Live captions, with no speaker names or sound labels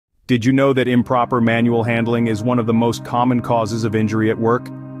Did you know that improper manual handling is one of the most common causes of injury at work?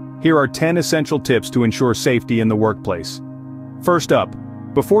 Here are 10 essential tips to ensure safety in the workplace. First up,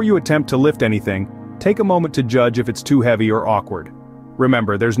 before you attempt to lift anything, take a moment to judge if it's too heavy or awkward.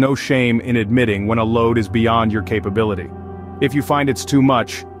 Remember, there's no shame in admitting when a load is beyond your capability. If you find it's too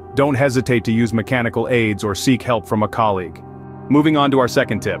much, don't hesitate to use mechanical aids or seek help from a colleague. Moving on to our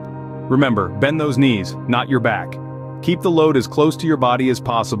second tip. Remember, bend those knees, not your back. Keep the load as close to your body as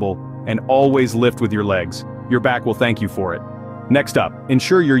possible, and always lift with your legs. Your back will thank you for it. Next up,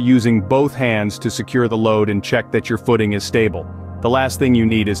 ensure you're using both hands to secure the load and check that your footing is stable. The last thing you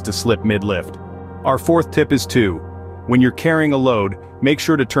need is to slip mid-lift. Our fourth tip is when you're carrying a load, make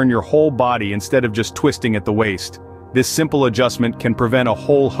sure to turn your whole body instead of just twisting at the waist. This simple adjustment can prevent a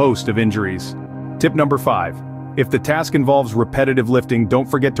whole host of injuries. Tip number 5. If the task involves repetitive lifting, don't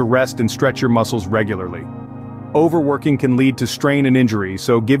forget to rest and stretch your muscles regularly. Overworking can lead to strain and injury,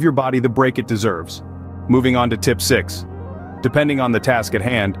 so give your body the break it deserves. Moving on to tip 6. Depending on the task at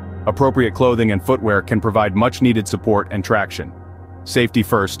hand, appropriate clothing and footwear can provide much-needed support and traction. Safety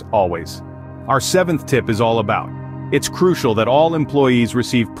first, always. Our 7th tip is all about. It's crucial that all employees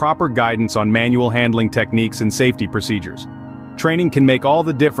receive proper guidance on manual handling techniques and safety procedures. Training can make all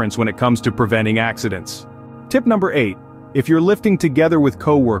the difference when it comes to preventing accidents. Tip number 8. If you're lifting together with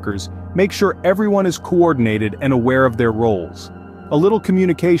co-workers, make sure everyone is coordinated and aware of their roles. A little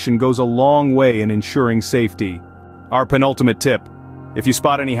communication goes a long way in ensuring safety. Our penultimate tip. If you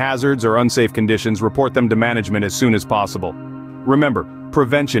spot any hazards or unsafe conditions, report them to management as soon as possible. Remember,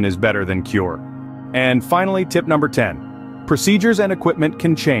 prevention is better than cure. And finally, tip number 10. Procedures and equipment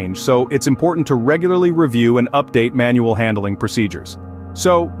can change, so it's important to regularly review and update manual handling procedures.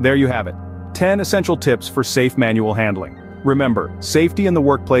 So, there you have it. 10 essential tips for safe manual handling. Remember, safety in the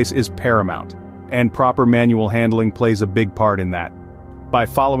workplace is paramount, and proper manual handling plays a big part in that. By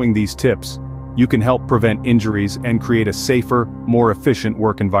following these tips, you can help prevent injuries and create a safer, more efficient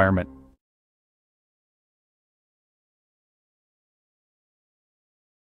work environment.